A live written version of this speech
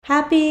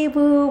Happy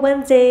Woo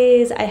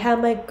Wednesdays! I have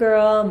my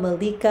girl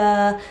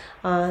Maleka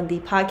on the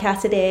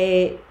podcast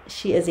today.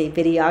 She is a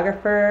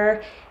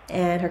videographer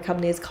and her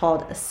company is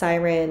called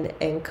Siren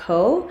and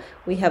Co.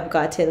 We have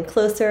gotten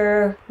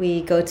closer.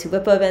 We go to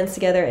WIPA events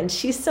together and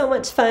she's so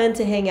much fun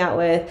to hang out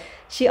with.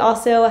 She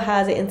also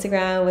has an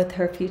Instagram with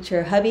her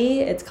future hubby.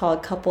 It's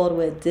called Coupled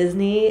with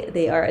Disney.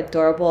 They are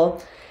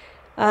adorable.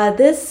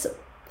 This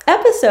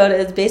episode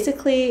is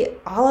basically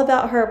all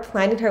about her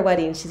planning her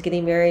wedding. She's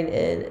getting married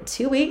in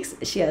 2 weeks.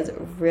 She has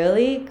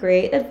really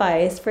great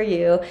advice for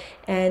you,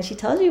 and she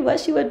tells you what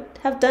she would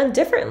have done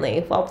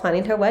differently while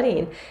planning her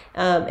wedding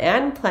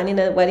and planning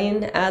a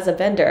wedding as a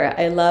vendor.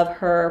 I love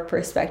her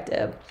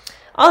perspective.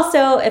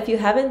 Also, if you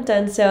haven't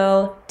done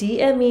so,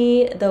 DM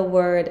me the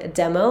word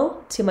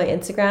demo to my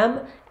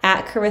Instagram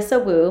at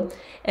Carissa Wu,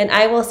 and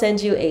I will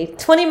send you a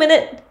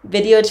 20-minute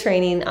video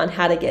training on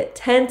how to get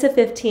 10 to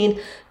 15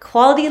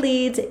 quality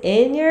leads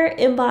in your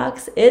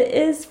inbox. It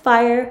is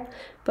fire.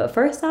 But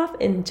first off,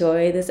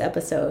 enjoy this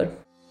episode.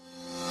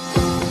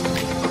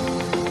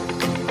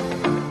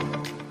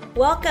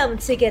 Welcome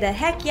to Get a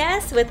Heck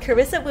Yes with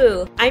Carissa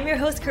Wu. I'm your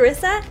host,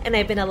 Carissa, and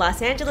I've been a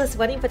Los Angeles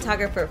wedding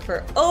photographer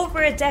for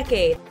over a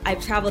decade.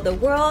 I've traveled the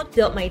world,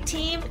 built my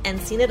team, and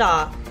seen it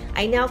all.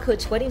 I now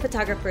coach wedding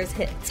photographers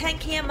hit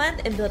 10K a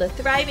month and build a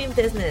thriving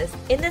business.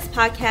 In this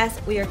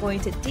podcast, we are going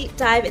to deep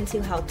dive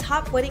into how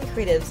top wedding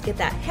creatives get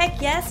that heck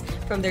yes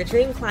from their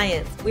dream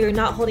clients. We are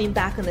not holding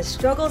back on the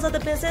struggles of the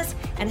business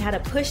and how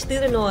to push through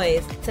the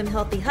noise. Some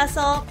healthy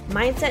hustle,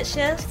 mindset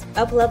shifts,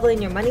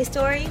 up-leveling your money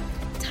story,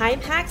 time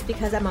hacks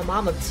because I'm a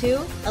mom of two,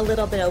 a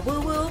little bit of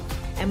woo-woo,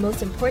 and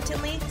most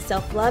importantly,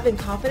 self-love and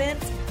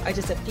confidence are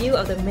just a few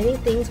of the many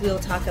things we will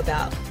talk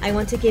about. I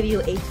want to give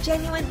you a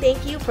genuine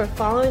thank you for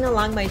following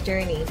along my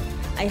journey.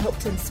 I hope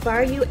to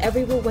inspire you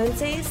every Woo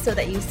Wednesdays so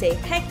that you say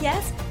heck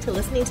yes to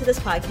listening to this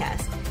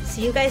podcast.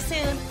 See you guys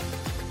soon.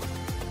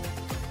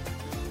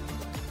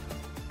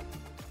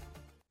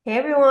 Hey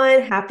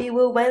everyone, happy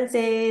Woo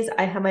Wednesdays.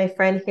 I have my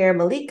friend here,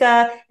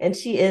 Maleka, and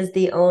she is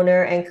the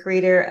owner and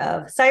creator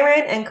of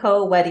Siren and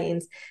Co.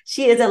 Weddings.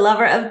 She is a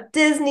lover of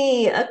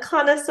Disney, a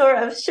connoisseur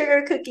of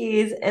sugar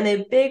cookies, and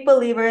a big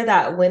believer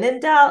that when in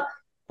doubt,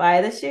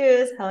 buy the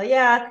shoes. Hell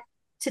yeah.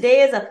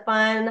 Today is a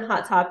fun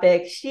hot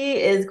topic.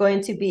 She is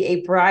going to be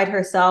a bride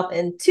herself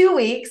in 2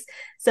 weeks.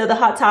 So the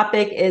hot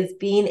topic is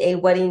being a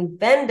wedding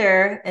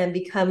vendor and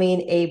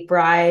becoming a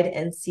bride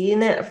and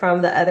seeing it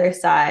from the other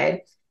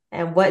side,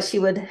 and what she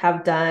would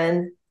have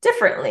done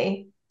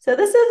differently. So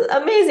this is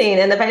amazing.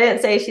 And if I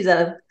didn't say, she's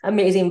an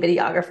amazing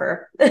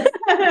videographer.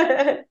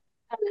 Thank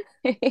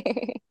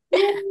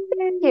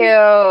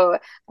you.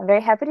 I'm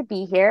very happy to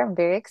be here. I'm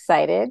very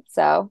excited.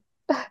 So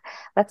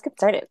let's get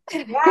started.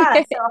 Yeah.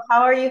 So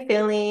how are you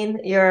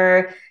feeling?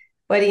 Your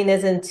wedding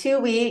is in 2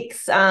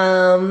 weeks.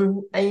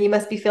 And you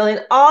must be feeling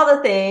all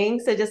the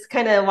things. So just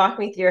kind of walk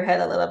me through your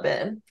head a little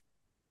bit.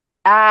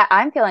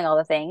 I'm feeling all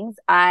the things.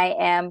 I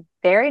am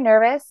very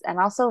nervous and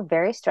also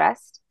very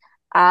stressed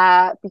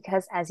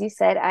because, as you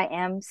said, I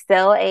am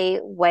still a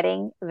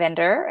wedding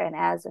vendor. And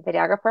as a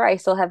videographer, I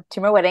still have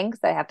two more weddings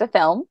that I have to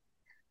film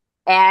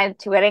and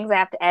two weddings I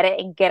have to edit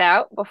and get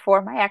out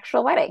before my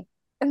actual wedding.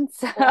 And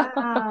so,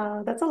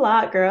 Wow, that's a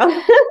lot, girl.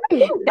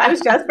 yeah. I'm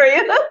stressed for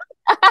you.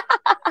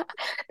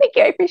 Thank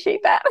you. I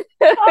appreciate that.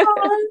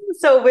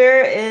 So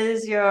where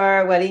is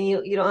your wedding?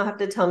 You don't have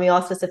to tell me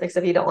all specifics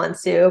if you don't want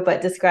to,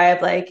 but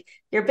describe like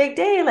your big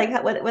day.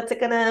 Like what's it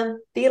gonna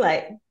be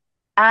like?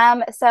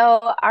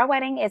 So our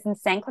wedding is in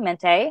San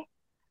Clemente.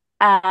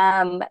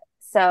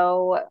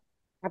 So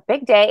our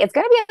big day, it's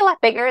going to be a lot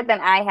bigger than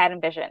I had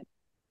envisioned.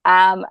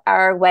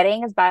 Our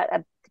wedding is about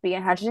to be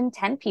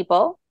 110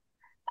 people.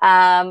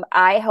 Had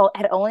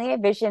only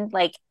envisioned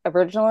like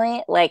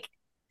originally like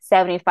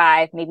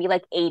 75, maybe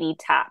like 80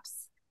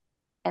 tops.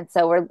 And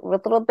so we're a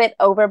little bit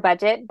over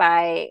budget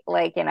by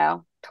like,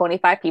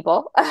 25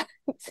 people.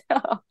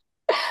 So,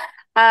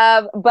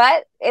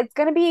 but it's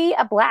going to be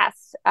a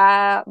blast.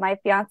 My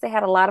fiance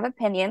had a lot of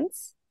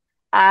opinions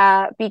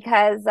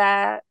because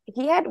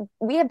we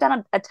have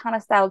done a ton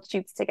of style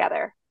shoots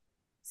together.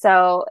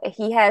 So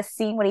he has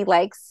seen what he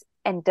likes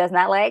and does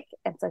not like.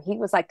 And so he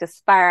was like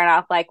just firing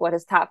off like what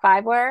his top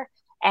five were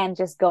and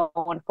just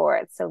going for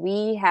it. So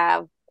we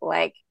have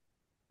like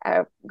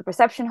the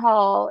reception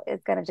hall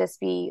is going to just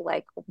be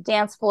like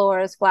dance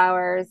floors,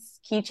 flowers,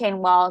 keychain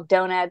wall,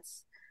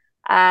 donuts.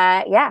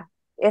 Yeah,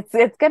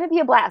 it's going to be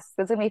a blast.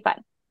 It's going to be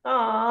fun.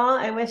 Aw,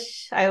 I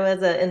wish I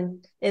was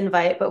an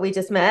invite, but we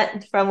just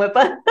met from WIPA.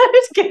 I'm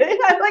just kidding.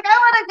 I'm like,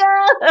 I want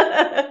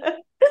to go.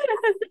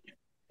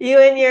 You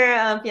and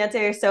your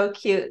fiance are so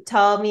cute.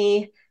 Tell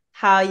me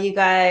how you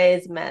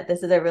guys met.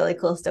 This is a really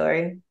cool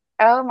story.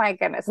 Oh my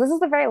goodness. This is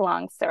a very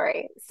long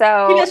story. Keep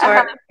So it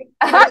short. Keep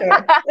it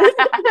short.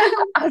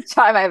 I'll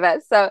try my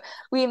best. So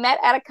we met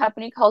at a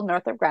company called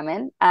Northrop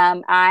Grumman.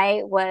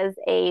 I was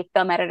a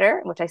film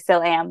editor, which I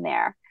still am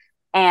there.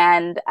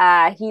 And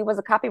he was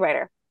a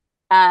copywriter.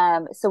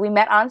 So we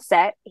met on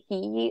set.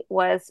 He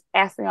was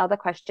asking all the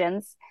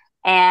questions,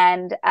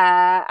 and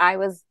I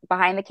was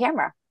behind the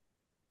camera.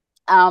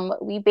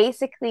 We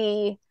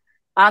basically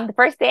On the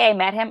first day I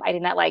met him, I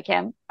did not like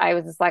him. I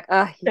was just like,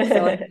 oh, he's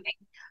so annoying.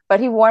 But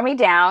he wore me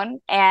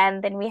down.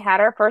 And then we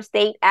had our first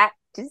date at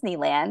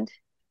Disneyland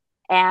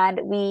and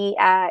we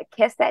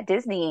kissed at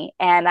Disney.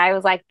 And I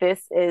was like,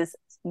 this is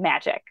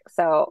magic.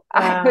 So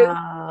I was,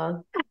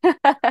 Wow.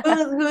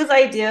 Whose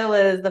idea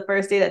was the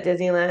first date at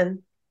Disneyland?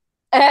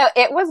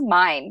 it was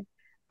mine.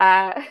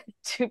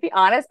 To be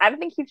honest, I don't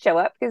think he'd show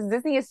up because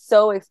Disney is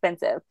so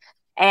expensive.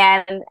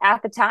 And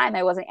at the time,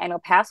 I was an annual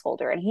pass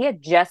holder, and he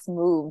had just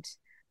moved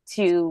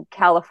to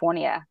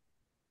California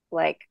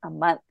like a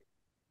month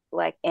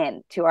like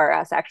in to our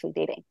us actually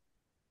dating.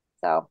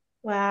 So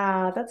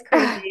Wow, that's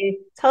crazy.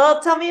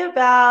 Tell me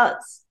about,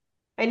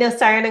 I know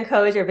Siren and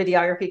Co is your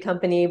videography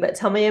company, but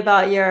tell me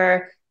about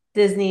your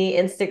Disney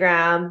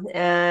Instagram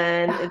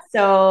and it's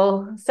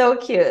so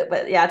cute.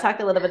 But yeah, talk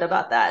a little bit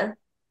about that.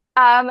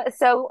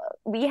 so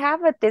we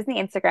have a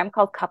Disney Instagram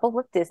called Couple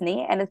with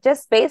Disney, and it's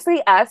just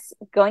basically us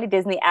going to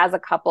Disney as a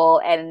couple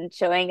and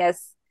showing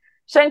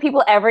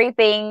people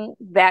everything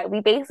that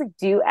we basically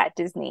do at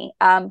Disney.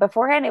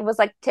 Beforehand it was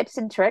like tips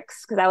and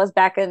tricks because I was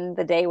back in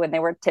the day when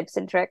there were tips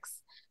and tricks.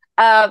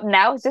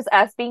 Now it's just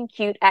us being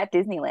cute at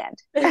Disneyland.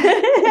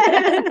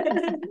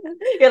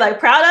 You're like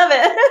proud of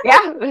it.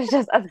 Yeah, it's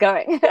just us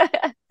going.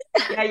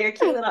 Yeah, your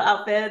cute little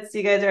outfits.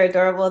 You guys are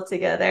adorable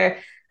together.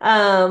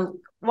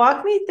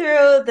 Walk me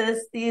through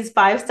these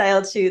five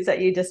style shoots that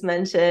you just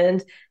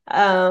mentioned.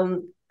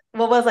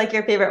 What was like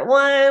your favorite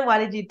one? Why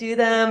did you do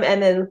them?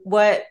 And then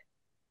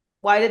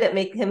why did it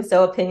make him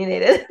so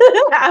opinionated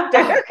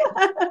after?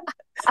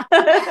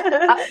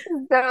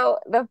 So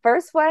the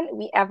first one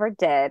we ever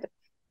did,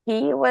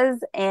 he was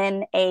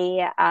in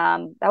a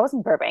that was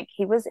in Burbank.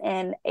 He was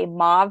in a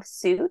mauve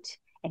suit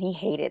and he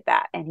hated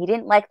that. And he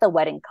didn't like the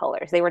wedding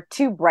colors. They were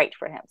too bright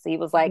for him. So he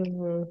was like,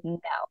 Mhm. no.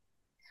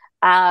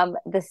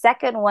 The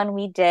second one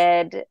we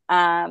did,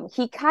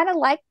 he kind of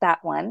liked that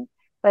one,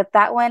 but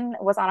that one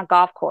was on a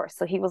golf course.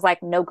 So he was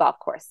like, no golf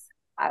course.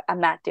 I'm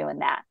not doing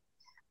that.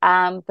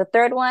 The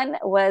third one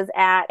was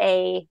at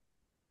a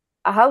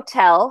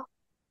hotel.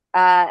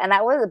 And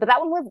that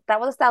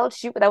was a style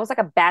shoot, but that was like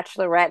a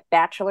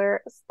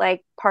bachelor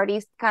like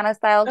party kind of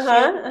style shoot.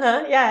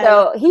 Yeah, I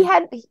love So he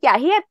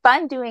had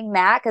fun doing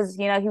that because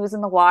he was in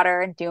the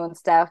water and doing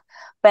stuff,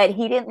 but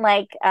he didn't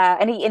like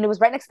and it was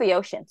right next to the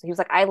ocean. So he was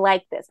like, I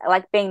like this. I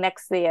like being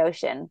next to the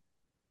ocean.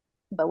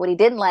 But what he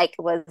didn't like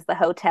was the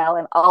hotel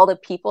and all the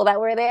people that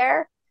were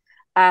there.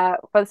 For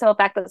the simple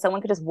fact that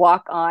someone could just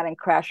walk on and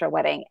crash our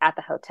wedding at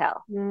the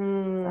hotel. So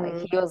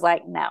Mm. he was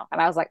like, no.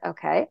 And I was like,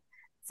 okay.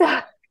 So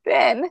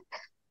then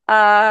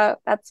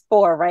that's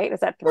four, right? Is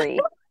that three?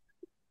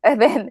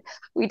 And then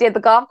we did the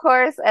golf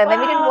course, and then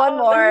we did one Wow.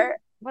 more.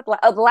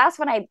 The last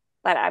one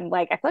but I'm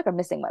like, I feel like I'm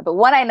missing one, but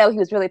one I know he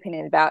was really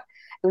opinionated about.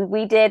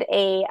 We did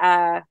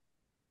a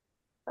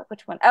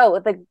which one? Oh,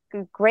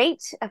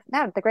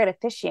 not the Great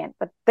Officiant,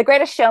 but the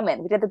Greatest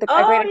Showman. We did a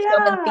Oh Greatest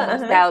Showman yeah.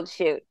 theme styled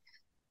shoot.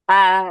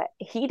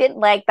 He didn't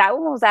like that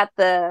one. Was at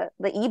the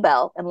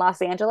Ebel in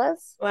Los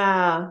Angeles.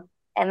 Wow.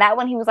 And that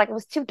one, he was like, it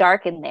was too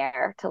dark in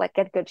there to like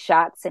get good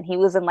shots. And he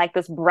was in like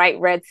this bright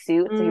red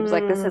suit. So he was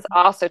like, this Mm. is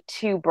also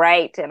too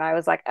bright. And I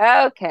was like,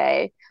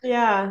 okay.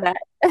 Yeah.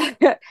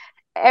 That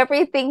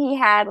everything he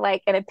had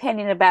like an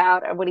opinion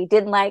about or what he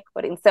didn't like,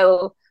 what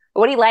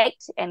he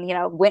liked, and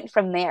went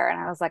from there. And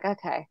I was like,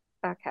 okay,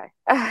 okay.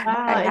 I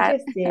Wow, had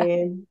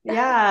interesting.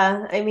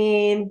 Yeah, I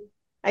mean,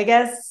 I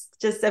guess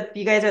just if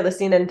you guys are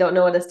listening and don't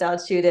know what a style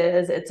shoot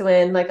is, it's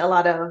when like a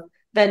lot of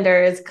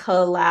vendors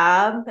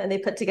collab and they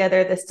put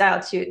together the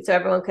style shoot so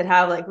everyone could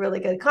have like really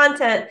good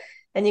content.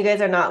 And you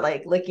guys are not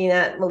like looking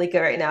at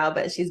Maleka right now,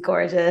 but she's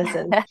gorgeous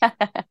and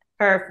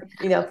her,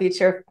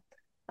 future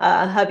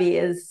hubby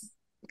is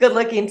good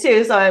looking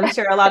too. So I'm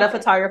sure a lot of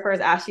photographers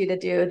ask you to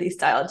do these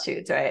styled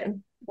shoots, right?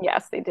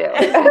 yes, they do.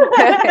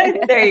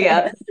 There you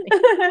go.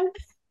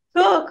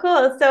 Cool,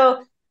 cool.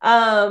 So,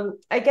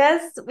 I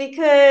guess we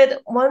could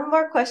one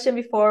more question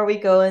before we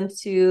go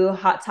into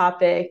hot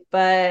topic,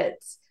 but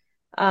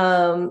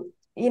how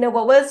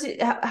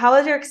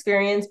has your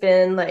experience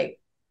been like,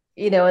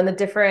 in the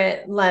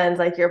different lens,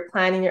 like you're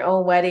planning your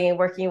own wedding,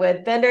 working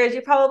with vendors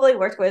you probably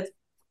worked with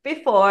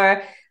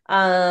before,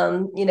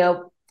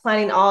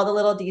 planning all the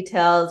little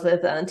details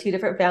with two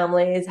different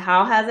families.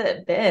 How has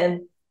it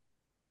been?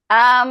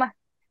 Um,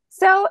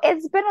 so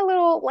it's been a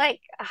little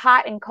like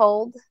hot and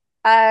cold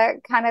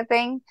kind of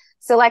thing.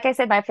 So like I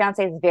said, my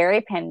fiance is very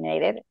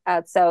opinionated.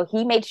 So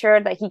he made sure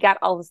that he got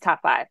all his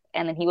top five.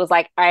 And then he was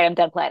like, all right, I'm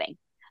done planning.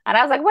 And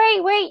I was like,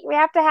 wait, we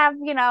have to have,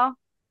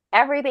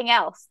 everything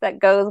else that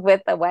goes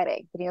with the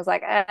wedding. And he was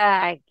like,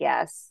 I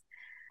guess.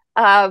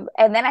 And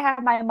then I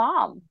have my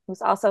mom,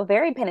 who's also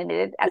very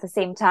opinionated at the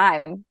same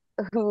time,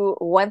 who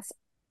wants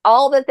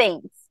all the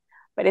things,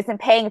 but isn't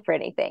paying for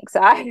anything. So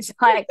I was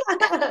like,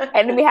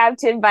 and we have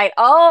to invite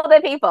all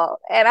the people.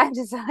 And I'm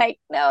just like,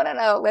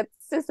 no. Let's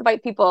just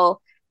invite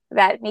people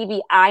that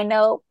maybe I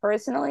know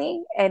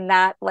personally and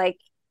not like,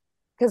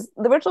 because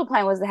the original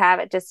plan was to have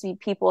it just be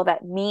people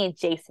that me and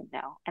Jason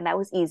know. And that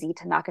was easy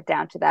to knock it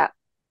down to that.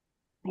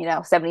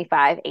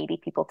 75, 80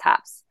 people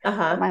tops. But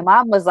Uh-huh. my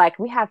mom was like,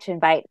 we have to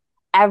invite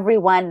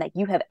everyone that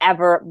you have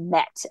ever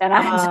met. And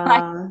I was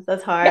like,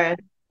 That's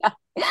hard.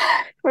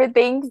 where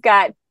things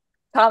got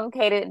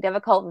complicated and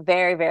difficult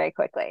very, very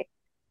quickly.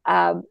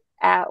 Um,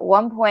 at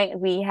one point,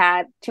 we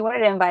had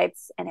 200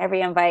 invites, and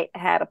every invite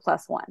had a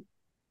 +1.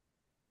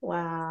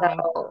 Wow.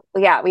 So,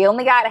 yeah, we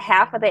only got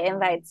half of the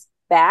invites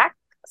back.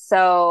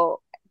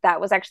 So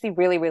that was actually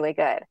really, really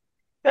good.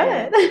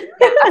 Good. And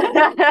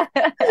yeah.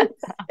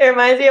 It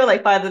reminds me of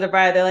like Father the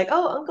Bride. They're like,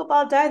 "Oh, Uncle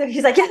Bob died."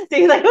 He's like, "Yes."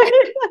 He's like,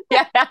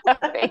 Yeah,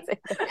 basically.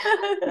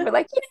 We're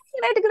like,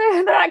 yeah,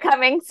 they're not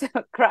coming, so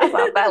cross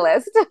off that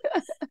list.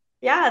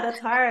 Yeah, that's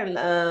hard.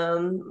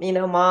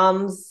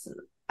 Moms,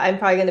 I'm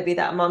probably gonna be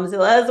that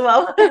momzilla as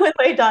well when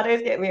my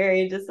daughters get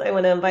married. Just I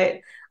want to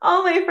invite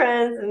all my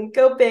friends and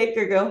go big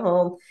or go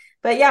home.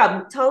 But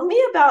yeah, tell me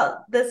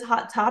about this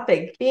hot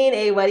topic, being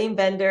a wedding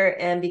vendor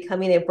and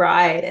becoming a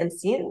bride and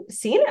seeing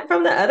it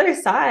from the other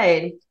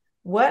side.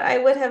 What I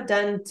would have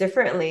done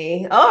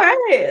differently. All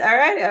right, all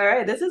right, all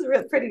right. This is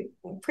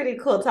pretty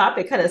cool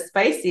topic, kind of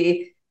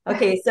spicy.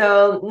 Okay,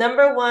 so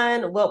number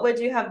one, what would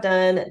you have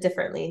done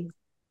differently?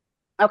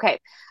 Okay.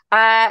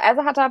 As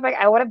a hot topic,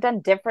 I would have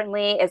done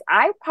differently is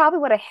I probably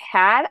would have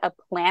had a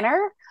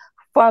planner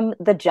from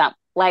the jump,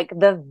 like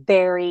the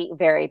very,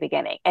 very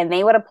beginning. And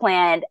they would have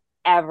planned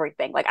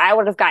everything. Like I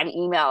would have gotten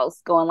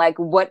emails going like,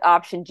 what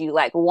option do you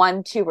like?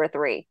 One, two, or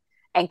three,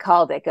 and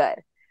called it good.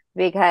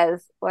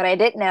 Because what I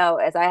didn't know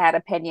is I had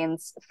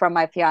opinions from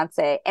my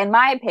fiance and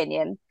my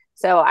opinion.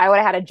 So I would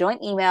have had a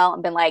joint email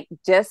and been like,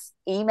 just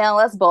email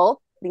us both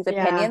these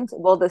Yeah. opinions.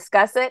 We'll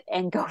discuss it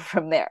and go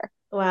from there.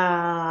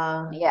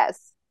 Wow.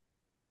 Yes.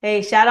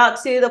 Hey, shout out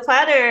to the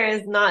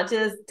planners, not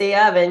just day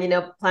of.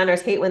 And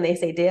planners hate when they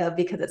say day of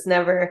because it's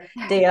never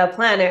day of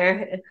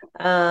planner.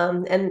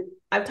 And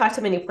I've talked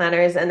to many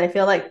planners, and I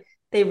feel like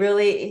they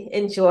really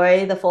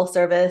enjoy the full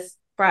service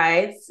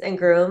brides and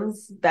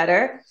grooms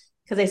better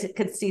because they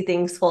could see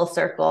things full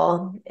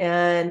circle.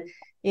 And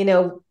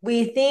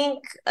we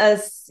think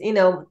as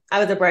I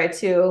was a bride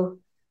too.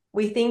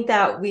 We think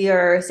that we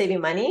are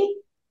saving money.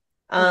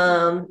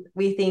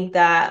 We think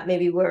that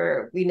maybe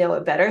we know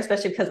it better,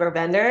 especially because we're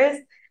vendors.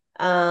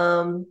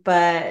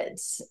 But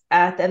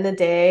at the end of the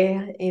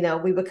day,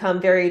 we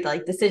become very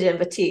like decision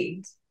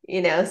fatigued,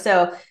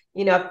 so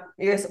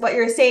what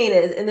you're saying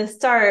is in the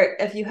start,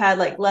 if you had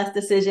like less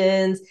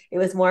decisions, it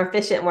was more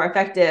efficient, more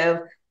effective,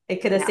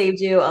 it could have Yeah. saved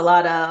you a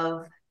lot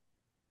of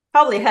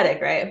probably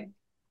headache, right?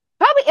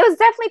 Probably it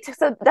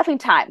was definitely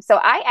time. So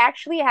I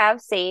actually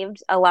have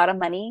saved a lot of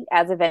money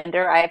as a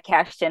vendor. I have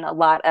cashed in a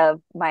lot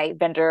of my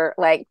vendor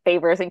like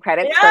favors and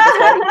credits for this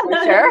wedding for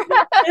sure.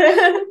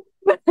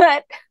 Yeah.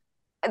 But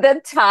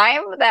the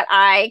time that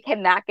I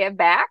cannot get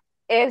back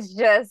is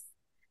just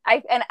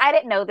I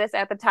didn't know this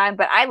at the time,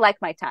 but I like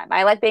my time.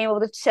 I like being able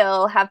to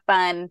chill, have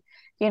fun,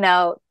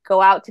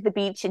 go out to the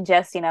beach and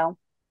just,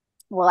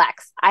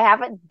 relax. I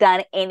haven't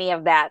done any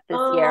of that this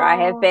year. I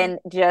have Oh. been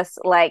just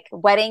like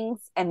weddings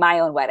and my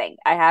own wedding.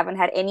 I haven't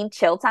had any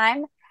chill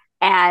time,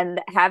 and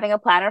having a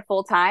planner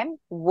full time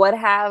would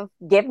have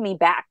given me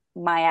back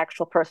my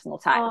actual personal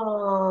time.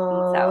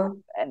 And so, Oh.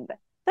 and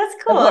That's of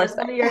cool. course,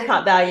 That's one of your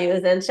top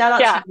values. And shout out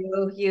to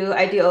yeah. you.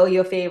 I do owe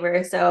you a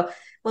favor. So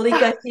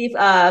Malika, she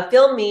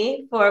filmed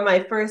me for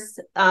my first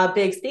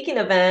big speaking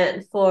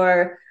event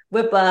for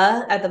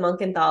WIPA at the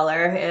Monk and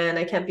Dollar, and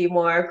I can't be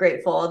more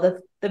grateful.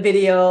 The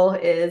video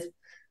is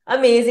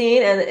amazing,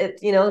 and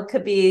it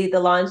could be the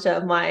launch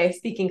of my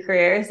speaking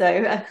career. So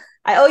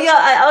I owe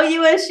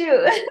you a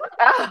shoot,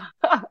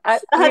 a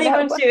You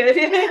know, honeymoon shoot,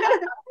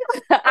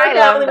 or I family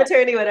love that.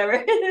 maternity,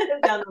 whatever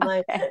down the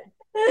line. Okay.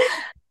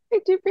 I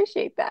do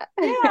appreciate that.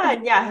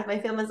 Yeah, yeah, my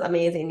film is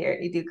amazing.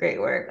 You do great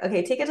work.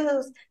 Okay, take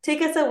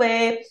us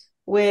away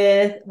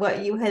with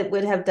what you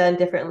would have done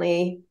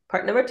differently.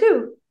 Part number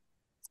two.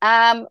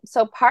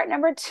 So part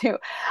number two,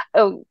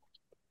 oh,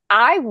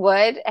 I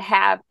would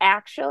have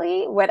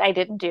actually, what I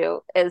didn't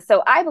do is,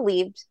 so I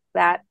believed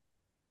that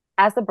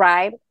as the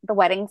bride, the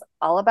wedding's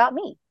all about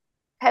me.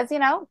 Because,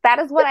 that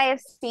is what I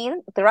have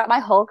seen throughout my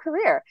whole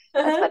career.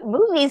 That's Uh-huh. what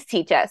movies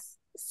teach us.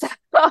 So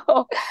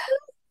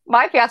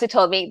my fiance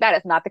told me that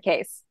is not the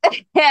case.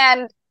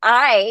 And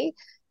I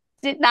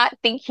did not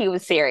think he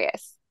was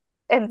serious.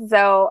 And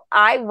so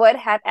I would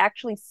have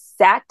actually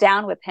sat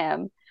down with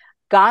him,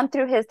 gone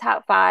through his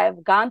top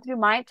five, gone through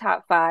my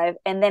top five,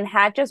 and then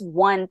had just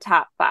one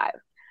top five.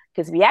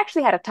 Because we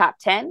actually had a top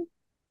 10,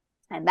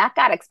 and that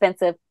got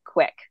expensive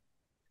quick.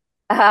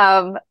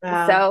 Um,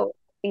 Wow. so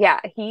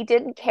yeah, he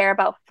didn't care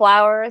about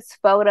flowers,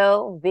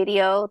 photo,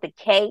 video, the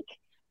cake,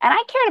 and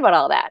I cared about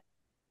all that.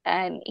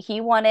 And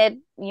he wanted,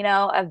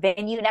 a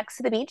venue next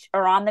to the beach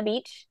or on the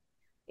beach.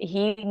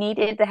 He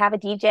needed to have a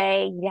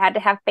DJ, he had to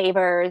have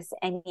favors,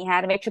 and he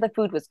had to make sure the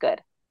food was good.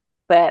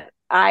 But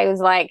I was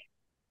like,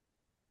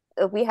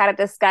 if we had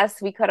to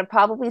discuss, we could have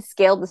probably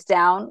scaled this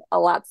down a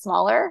lot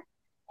smaller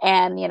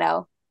and,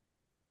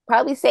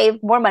 probably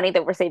saved more money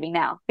than we're saving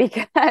now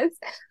because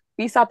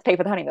we still have to pay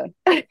for the honeymoon.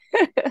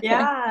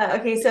 Yeah.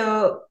 Okay.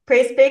 So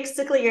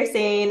basically, you're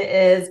saying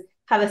is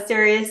have a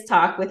serious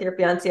talk with your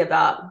fiance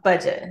about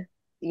budget.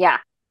 Yeah.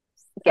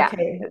 Yeah.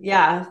 Okay,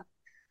 yeah.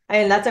 I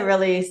mean, that's a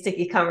really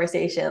sticky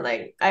conversation.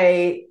 Like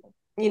I,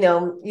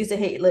 used to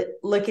hate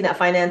looking at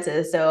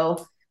finances.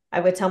 So I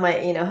would tell my,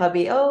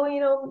 hubby,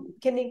 oh,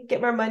 can you get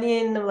more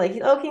money? And I'm like,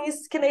 oh,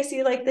 can I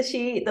see like the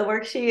sheet, the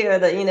worksheet or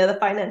the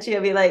finance sheet?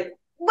 I'll be like,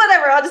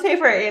 whatever, I'll just pay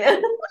for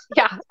it.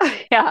 Yeah.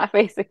 Yeah,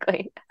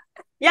 basically.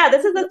 Yeah,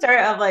 this is the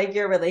start of like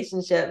your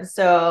relationship.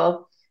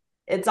 So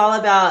it's all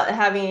about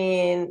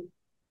having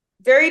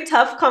very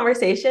tough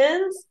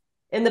conversations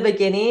in the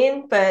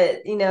beginning,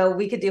 but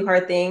we could do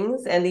hard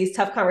things, and these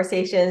tough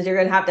conversations you're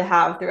going to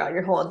have throughout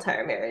your whole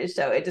entire marriage.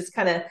 So it just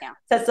kind of Yeah.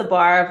 sets the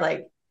bar of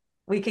like,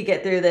 we could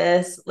get through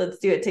this. Let's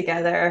do it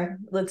together.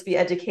 Let's be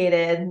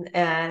educated,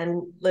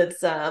 and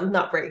let's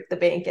not break the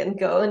bank and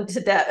go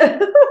into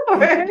debt.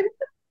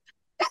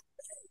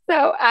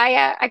 So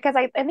I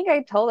think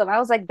I told him, I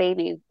was like,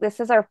 baby,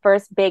 this is our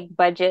first big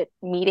budget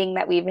meeting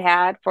that we've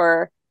had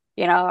for,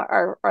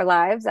 our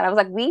lives. And I was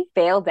like, we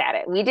failed at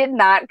it. We did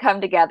not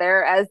come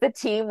together as the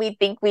team we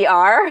think we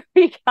are.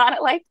 We kind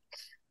of like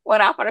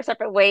went off on our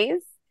separate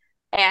ways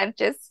and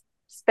just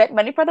spent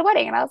money for the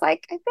wedding. And I was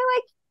like, I feel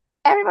like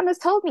everyone has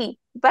told me,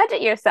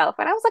 budget yourself.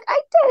 And I was like,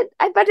 I did.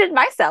 I budgeted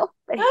myself.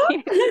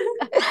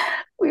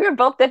 We were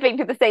both dipping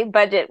to the same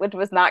budget, which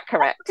was not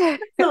correct.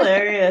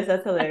 Hilarious.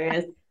 That's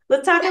hilarious.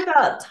 Let's talk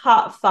about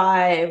top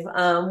five.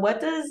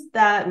 What does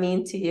that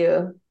mean to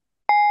you?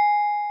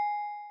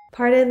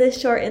 Pardon this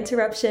short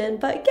interruption,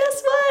 but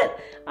guess what?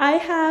 I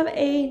have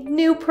a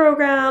new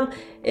program.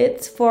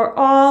 It's for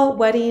all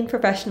wedding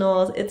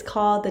professionals. It's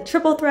called the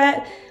Triple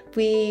Threat.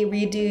 We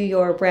redo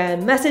your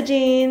brand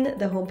messaging,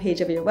 the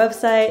homepage of your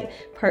website.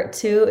 Part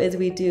two is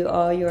we do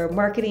all your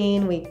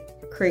marketing. We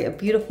create a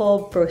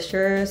beautiful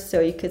brochure so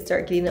you could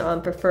start getting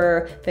on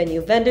preferred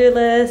venue vendor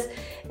list.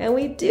 And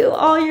we do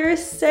all your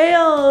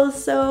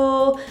sales.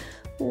 So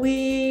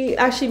we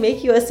actually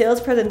make you a sales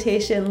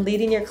presentation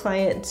leading your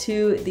client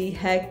to the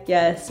heck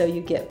yes, so you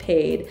get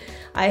paid.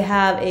 I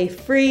have a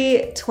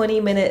free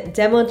 20-minute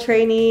demo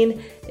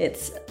training.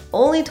 It's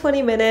only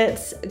 20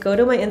 minutes. Go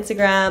to my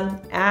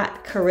Instagram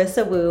at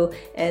Carissa Wu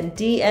and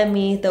DM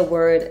me the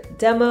word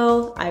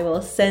demo. I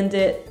will send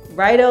it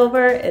right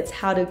over. It's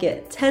how to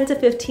get 10 to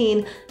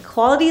 15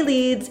 quality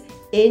leads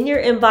in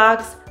your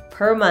inbox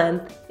per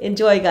month.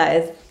 Enjoy,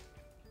 guys.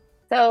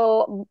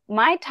 So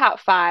my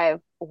top five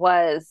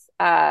was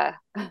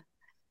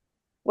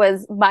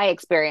my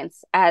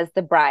experience as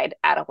the bride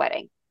at a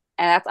wedding.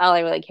 And that's all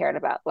I really cared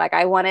about. Like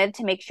I wanted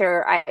to make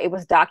sure it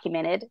was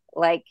documented,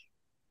 like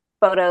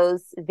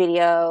photos,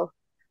 video.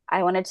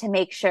 I wanted to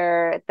make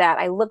sure that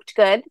I looked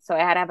good. So I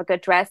had to have a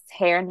good dress,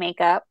 hair, and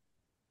makeup.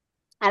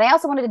 And I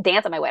also wanted to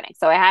dance at my wedding.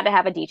 So I had to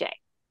have a DJ.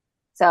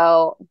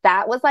 So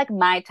that was like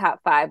my top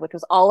five, which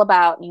was all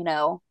about,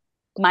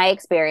 my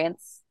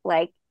experience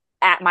like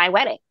at my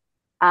wedding.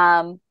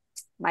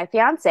 My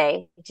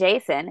fiance,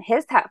 Jason,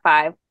 his top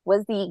five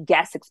was the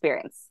guest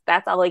experience.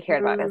 That's all he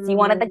cared about. Is he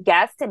wanted the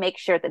guests to make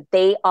sure that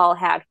they all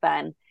had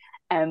fun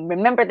and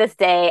remember this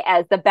day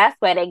as the best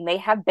wedding they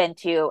have been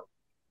to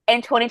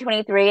in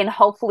 2023 and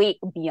hopefully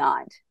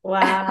beyond.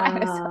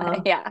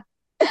 Wow. Yeah.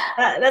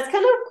 That's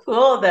kind of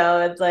cool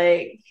though. It's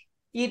like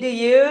you do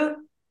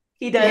you,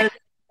 he does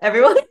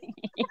everyone.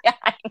 Yeah,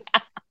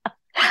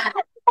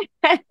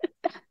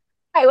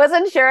 I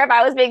wasn't sure if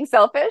I was being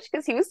selfish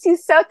because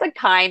he's such a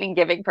kind and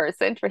giving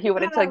person for he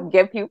wanted to like,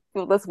 give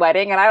people this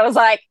wedding. And I was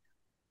like,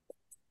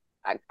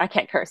 I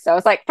can't curse. So I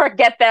was like,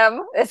 forget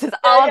them. This is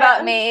all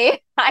about me.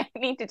 I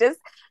need to just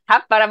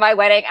have fun at my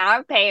wedding.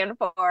 I'm paying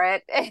for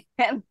it.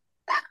 And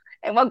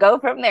we'll go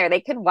from there.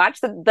 They can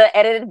watch the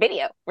edited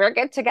video. We're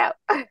good to go.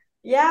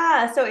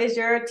 Yeah. So is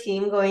your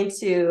team going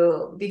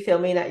to be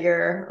filming at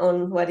your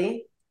own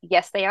wedding?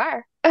 Yes, they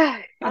are.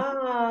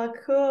 Oh,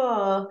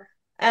 cool.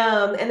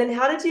 And then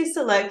how did you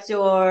select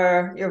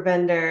your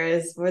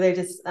vendors? Were they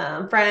just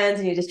friends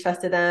and you just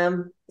trusted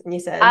them? And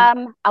you said,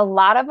 a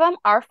lot of them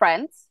are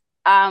friends.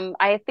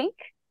 I think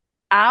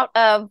out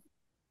of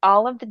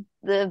all of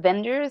the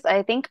vendors,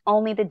 I think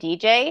only the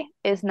DJ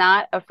is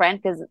not a friend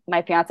because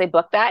my fiance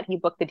booked that. He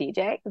booked the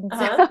DJ.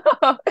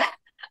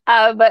 So,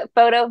 but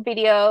photo,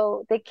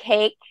 video, the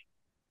cake,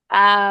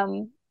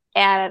 and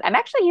I'm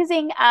actually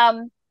using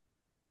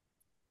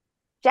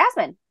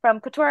Jasmine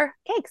from Couture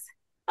Cakes.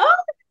 oh,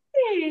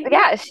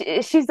 Yeah,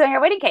 she's doing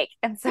our wedding cake.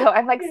 And so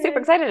I'm like super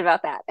excited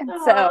about that. And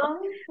so,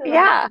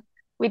 yeah,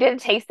 we did a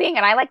tasting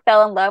and I like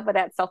fell in love with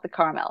that salted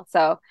caramel.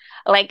 So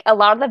like a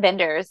lot of the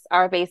vendors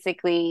are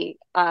basically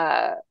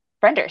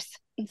frienders.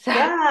 So.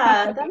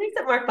 Yeah, that makes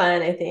it more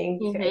fun, I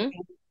think. I think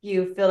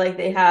you feel like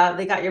they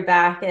got your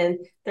back and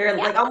they're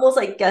like almost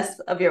like guests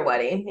of your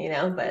wedding,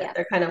 but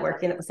they're kind of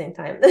working at the same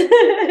time.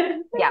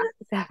 Yeah,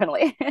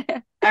 definitely.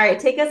 All right,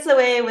 take us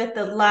away with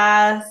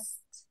the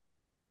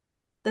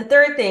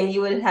third thing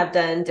you would have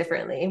done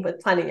differently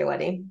with planning your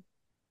wedding.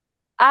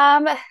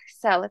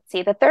 So let's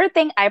see. The third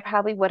thing I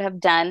probably would have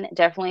done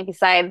definitely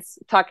besides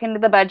talking to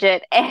the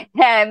budget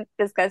and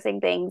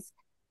discussing things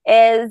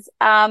is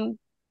I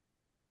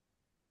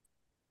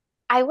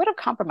would have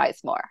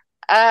compromised more.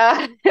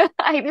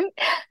 I didn't.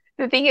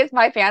 The thing is,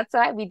 my fiance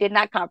and I, we did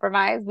not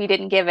compromise. We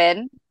didn't give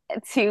in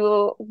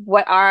to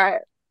what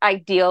our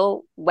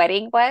ideal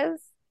wedding was.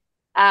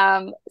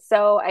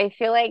 So I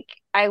feel like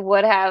I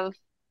would have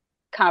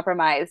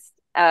compromised.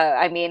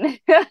 I mean,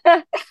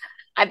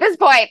 at this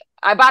point,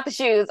 I bought the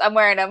shoes. I'm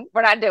wearing them.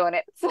 We're not doing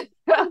it.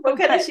 What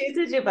kind of But shoes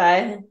did you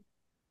buy?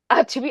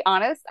 to be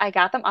honest, I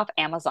got them off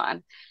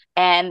Amazon,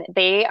 and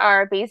they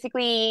are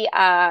basically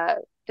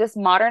just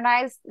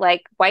modernized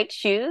like white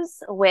shoes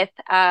with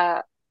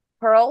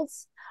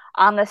pearls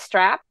on the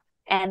strap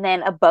and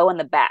then a bow in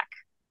the back.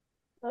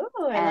 Oh,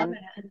 I love And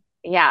it.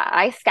 yeah,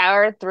 I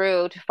scoured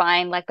through to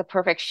find like the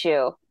perfect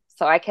shoe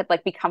so I could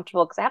like be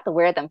comfortable because I have to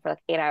wear them for like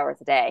 8 hours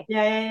a day.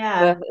 Yeah, yeah,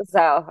 yeah.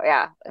 So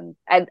yeah, and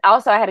I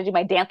had to do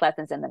my dance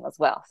lessons in them as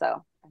well.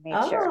 So I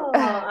made sure. Oh,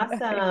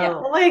 awesome. Yeah.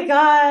 Oh my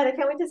God. I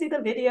can't wait to see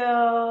the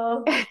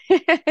video.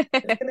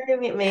 It's gonna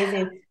be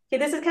amazing. Okay,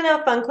 this is kind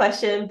of a fun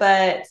question,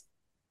 but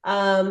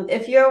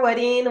if your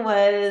wedding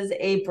was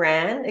a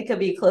brand, it could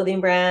be a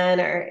clothing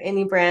brand or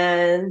any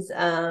brands,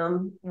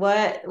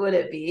 what would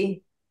it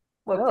be?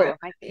 What brand Oh,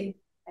 would it be?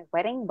 my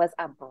wedding was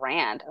a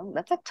brand. Oh,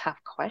 that's a tough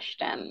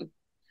question.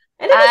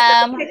 And if it's not,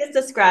 you Um, could just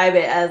describe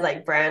it as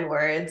like brand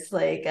words,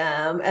 like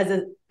as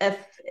a if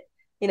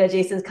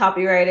Jason's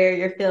copywriter,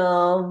 your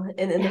film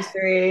in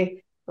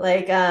industry,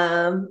 like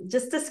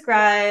just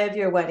describe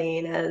your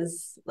wedding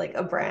as like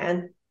a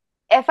brand.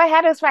 if I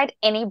had to describe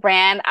any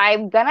brand,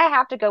 I'm gonna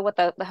have to go with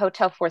the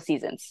Hotel Four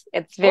Seasons.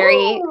 It's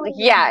very, like, Oh,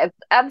 yeah, it's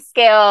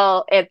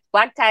upscale, it's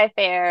black tie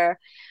fair,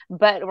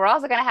 but we're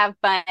also gonna have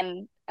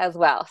fun as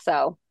well.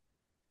 So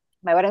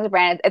my wedding's a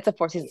brand. It's a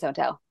Four Seasons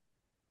hotel.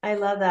 I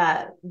love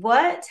that.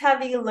 What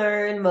have you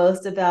learned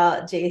most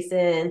about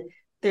Jason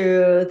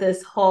through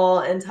this whole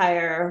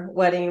entire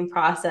wedding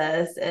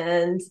process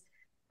and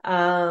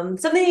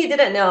something you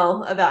didn't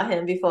know about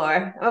him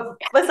before,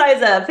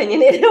 besides the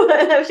opinionated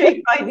one? I'm sure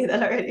you probably knew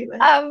that already,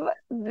 but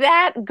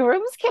That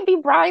grooms can be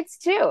brides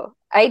too.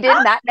 I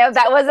did not know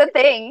that was a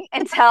thing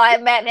until I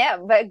met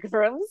him, but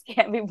grooms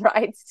can be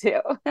brides too.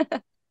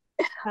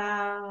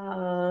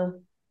 wow.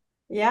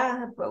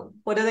 Yeah,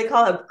 what do they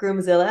call it?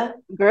 Groomzilla?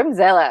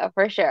 Groomzilla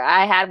for sure.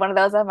 I had one of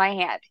those on my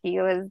hand. He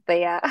was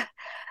the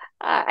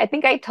I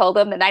think I told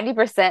them that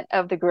 90%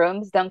 of the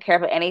grooms don't care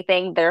about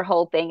anything. Their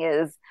whole thing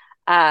is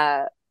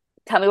uh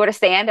tell me where to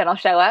stand and I'll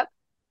show up.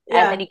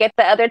 And then Yeah. you get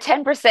the other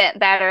 10%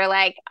 that are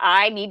like,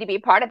 I need to be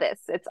part of this.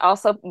 It's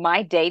also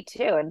my day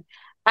too. And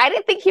I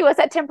didn't think he was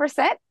at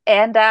 10%.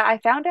 And I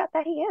found out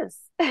that he is.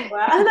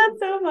 Wow, that's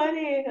so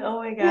funny. Oh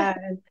my God.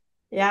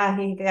 Yeah,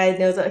 he guy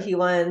knows what he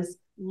wants.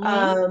 Mhm.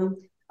 Um,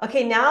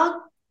 okay,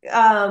 now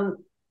um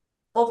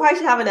we'll probably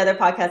should have another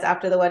podcast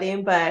after the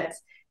wedding, but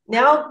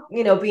now,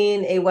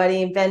 being a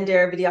wedding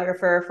vendor,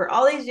 videographer for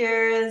all these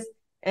years,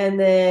 and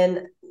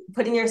then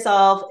putting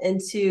yourself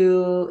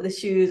into the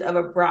shoes of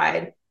a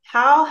bride,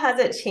 how has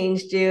it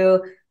changed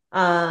you?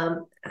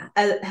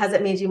 Has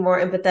it made you more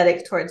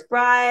empathetic towards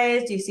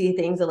brides? Do you see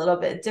things a little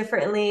bit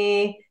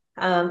differently?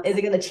 Is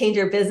it going to change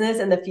your business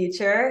in the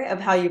future of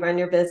how you run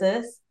your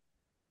business?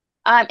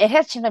 It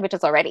has changed my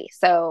business already.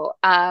 So,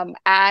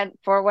 and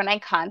for when I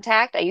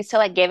contact, I used to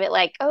like give it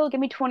like, oh, give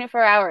me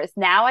 24 hours.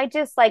 Now I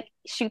just like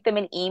shoot them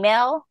an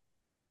email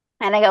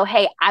and I go,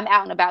 hey, I'm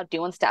out and about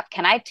doing stuff.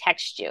 Can I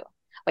text you?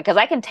 Because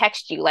I can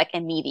text you like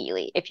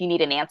immediately if you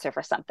need an answer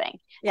for something.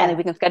 And then Yeah.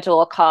 we can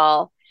schedule a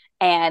call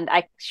and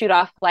I shoot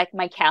off like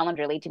my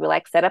Calendarly to be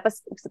like,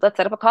 let's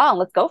set up a call and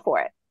let's go for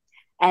it.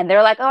 And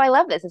they're like, oh, I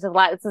love this. This is a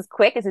lot. This is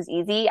quick. This is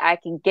easy. I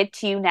can get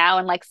to you now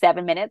in like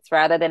 7 minutes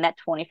rather than that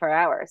 24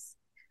 hours.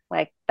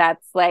 Like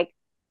that's like,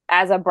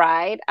 as a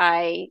bride,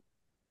 I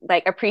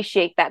like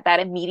appreciate that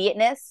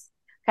immediateous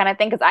kind of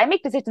thing because I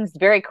make decisions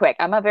very quick.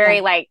 I'm a very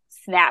Yeah. like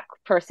snap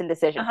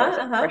decision Uh-huh,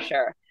 person for uh-huh.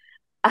 sure.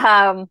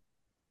 Um,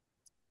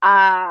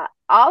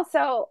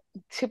 Also,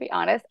 to be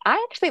honest,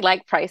 I actually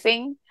like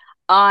pricing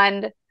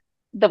on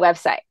the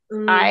website.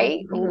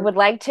 I Mm-hmm. would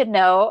like to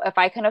know if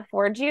I can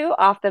afford you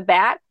off the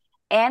bat.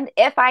 And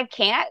if I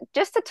can't,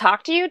 just to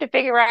talk to you to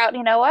figure out,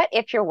 you know what,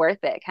 if you're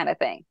worth it kind of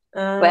thing.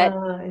 But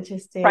Oh,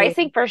 interesting.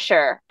 pricing for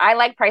sure. I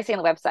like pricing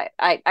on the website.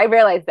 I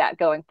realize that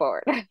going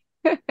forward.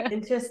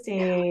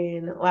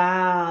 Interesting.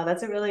 Wow,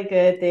 that's a really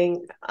good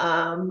thing.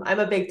 I'm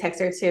a big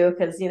texter too,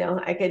 because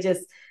I could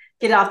just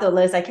get it off the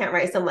list. I can't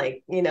write some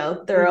like,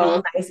 thorough,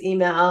 Hmm. nice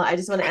email. I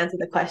just want to answer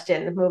the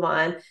question and move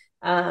on.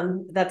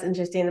 That's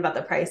interesting about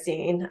the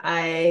pricing.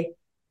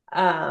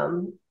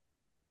 Um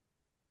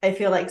I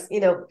feel like,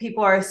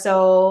 people are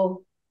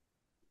so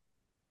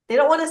they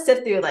don't want to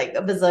sift through like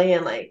a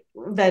bazillion like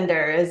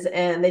vendors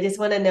and they just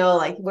want to know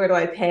like where do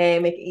I pay,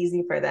 make it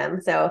easy for them.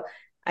 So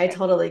I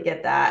totally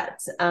get that.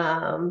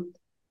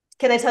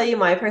 Can I tell you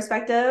my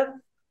perspective?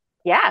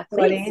 Yeah,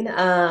 please. Wedding.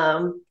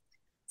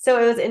 So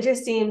it was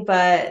interesting,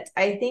 but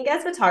I think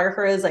as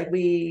photographers, like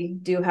we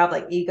do have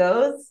like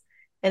egos,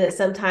 and it's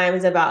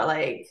sometimes about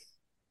like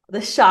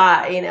the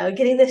shot,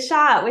 getting the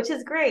shot, which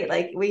is great.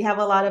 Like we have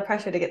a lot of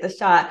pressure to get the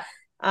shot.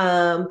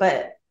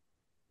 But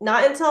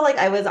not until like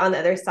I was on the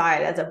other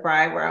side as a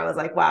bride where I was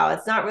like, wow,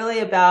 it's not really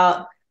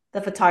about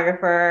the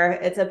photographer.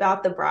 It's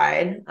about the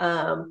bride.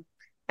 And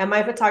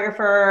my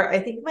photographer, I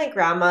think my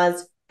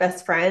grandma's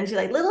best friend, she's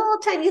like little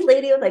Chinese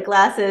lady with like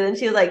glasses, and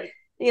she was like,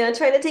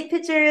 trying to take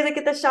pictures and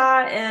get the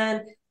shot.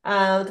 And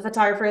the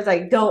photographer is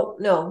like,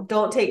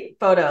 don't take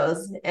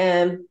photos.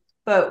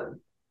 But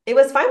it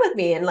was fine with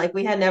me. And like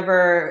I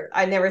never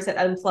said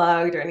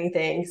unplugged or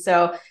anything.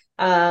 So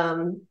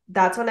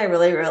that's when I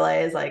really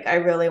realized like I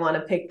really want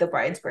to pick the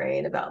bride's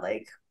brain about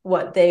like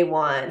what they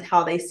want,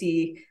 how they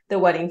see the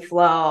wedding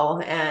flow,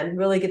 and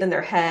really get in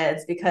their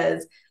heads,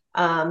 because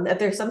if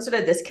there's some sort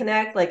of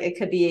disconnect, like it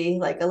could be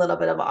like a little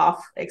bit of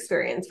off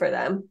experience for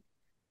them.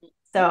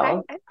 So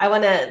Okay. I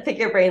want to pick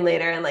your brain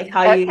later and like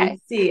how you Okay.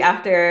 see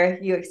after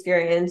you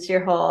experience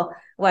your whole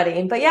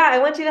wedding. But yeah, I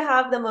want you to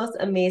have the most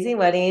amazing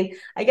wedding.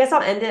 I guess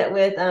I'll end it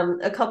with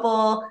a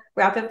couple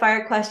rapid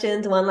fire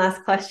questions, one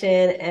last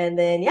question, and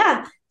then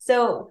yeah.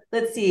 So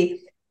let's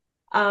see.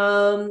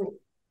 Um,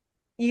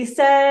 you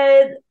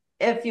said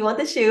if you want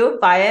the shoe,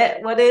 buy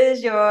it. What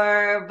is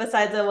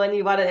besides the one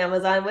you bought on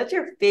Amazon, what's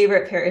your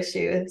favorite pair of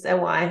shoes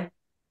and why?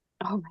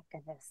 Oh my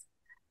goodness.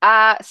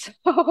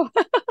 So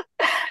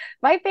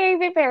my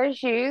favorite pair of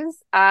shoes,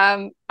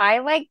 I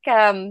like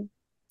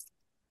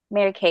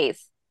Mary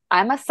Kay's.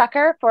 I'm a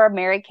sucker for a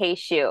Mary Kay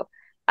shoe.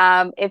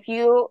 If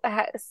you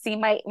see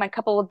my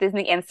couple of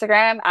Disney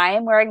Instagram, I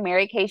am wearing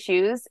Mary Kay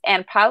shoes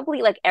and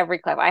probably like every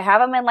club. I have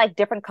them in like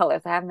different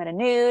colors. I have them in a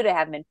nude, I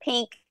have them in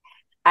pink,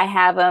 I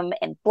have them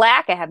in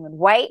black, I have them in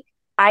white.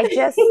 I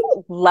just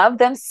love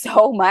them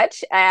so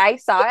much. I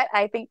saw it,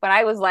 I think, when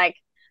I was like,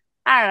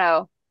 I don't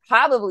know,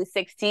 probably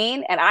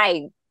 16, and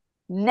I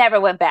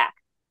never went back.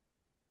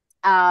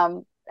 I'm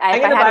If I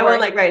gonna had to buy one wear,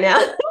 like right now.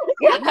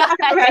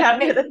 Right they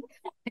after make, this.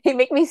 they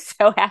make me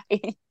so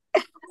happy.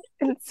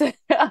 So,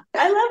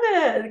 I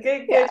love it.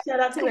 Good. yeah. Shout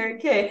out to Mary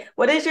Kay.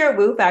 What is your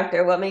woo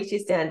factor? What makes you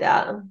stand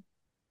out?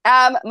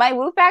 My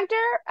woo factor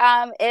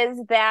is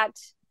that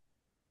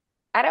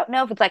I don't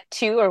know if it's like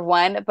two or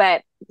one,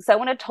 but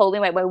someone had told me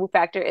my woo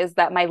factor is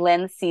that my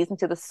lens sees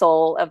into the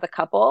soul of the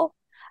couple.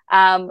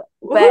 But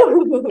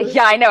Ooh.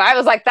 yeah, I know. I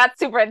was like, that's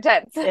super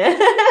intense. Yeah.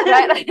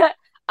 But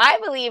I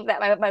believe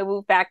that my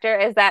woo factor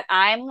is that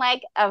I'm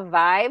like a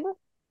vibe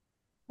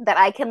that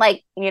I can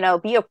like,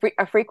 be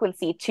a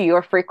frequency to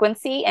your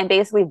frequency and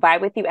basically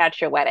vibe with you at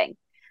your wedding.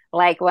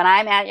 Like when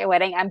I'm at your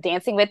wedding, I'm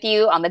dancing with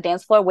you on the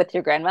dance floor with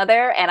your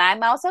grandmother. And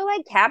I'm also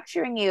like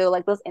capturing you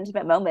like those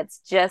intimate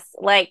moments, just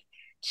like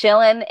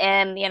chilling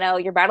in,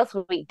 your bridal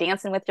suite,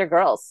 dancing with your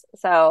girls.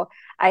 So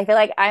I feel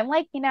like I'm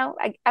like,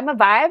 I'm a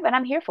vibe and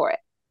I'm here for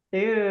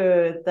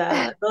Dude,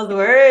 those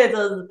words,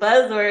 those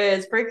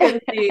buzzwords,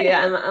 frequency.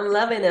 I'm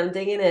loving them,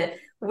 digging it.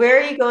 Where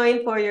are you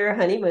going for your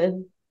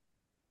honeymoon?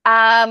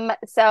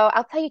 So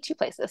I'll tell you two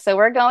places. So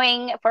we're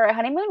going for a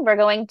honeymoon. We're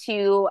going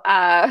to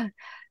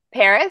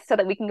Paris so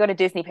that we can go to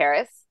Disney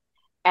Paris.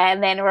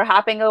 And then we're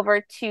hopping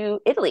over to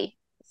Italy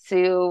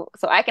so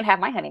I can have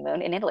my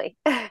honeymoon in Italy.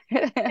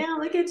 Yeah,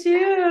 look at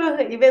you.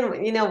 You've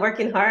been,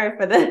 working hard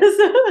for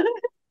this.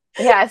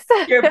 Yes.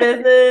 Your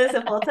business,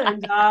 a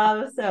full-time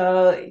job.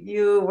 So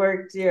you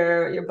worked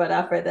your butt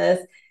off for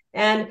this.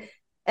 And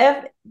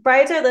if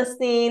brides are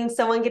listening,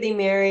 someone getting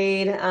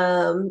married,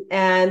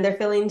 and they're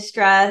feeling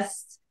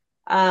stressed,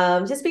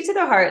 just speak to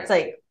their hearts.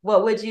 Like,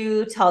 what would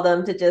you tell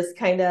them to just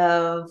kind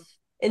of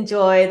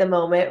enjoy the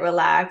moment,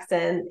 relax,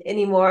 and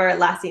any more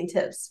lasting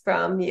tips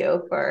from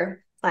you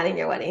for planning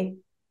your wedding?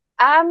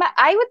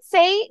 I would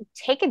say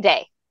take a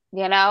day.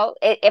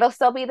 It'll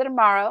still be there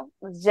tomorrow.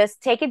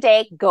 Just take a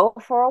day, go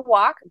for a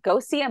walk, go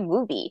see a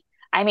movie.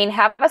 I mean,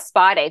 have a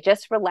spa day.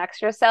 Just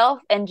relax yourself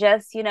and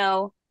just,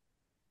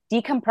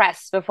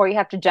 decompress before you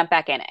have to jump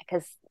back in it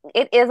because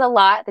it is a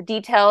lot. The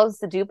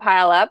details do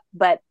pile up,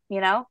 but,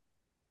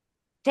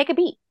 take a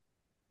beat.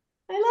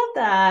 I love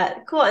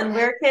that. Cool. And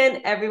where can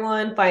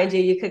everyone find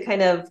you? You could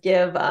kind of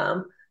give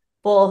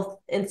both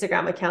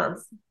Instagram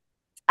accounts.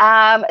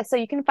 So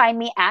you can find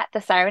me at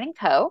the Siren and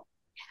Co.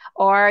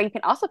 Or you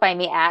can also find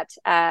me at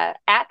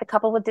the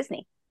Couple with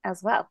Disney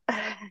as well.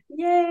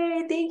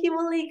 Yay. Thank you,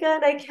 Malika.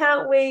 And I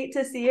can't wait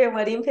to see your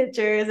wedding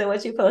pictures and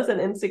what you post on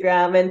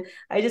Instagram. And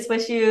I just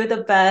wish you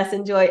the best.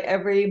 Enjoy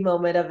every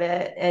moment of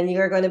it. And you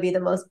are going to be the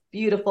most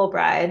beautiful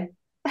bride.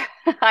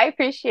 I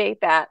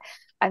appreciate that.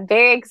 I'm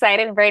very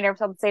excited and very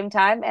nervous at the same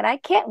time. And I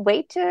can't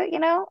wait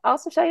to,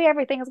 also show you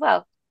everything as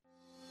well.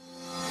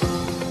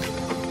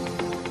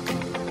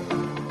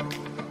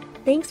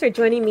 Thanks for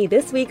joining me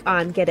this week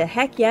on Get a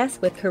Heck Yes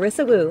with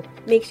Carissa Wu.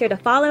 Make sure to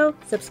follow,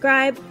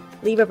 subscribe,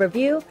 leave a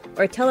review,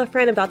 or tell a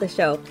friend about the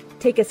show.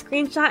 Take a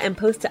screenshot and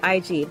post to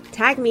IG.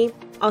 Tag me.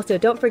 Also,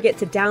 don't forget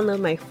to download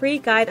my free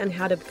guide on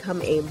how to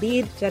become a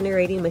lead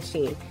generating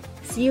machine.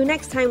 See you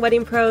next time,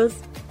 wedding pros.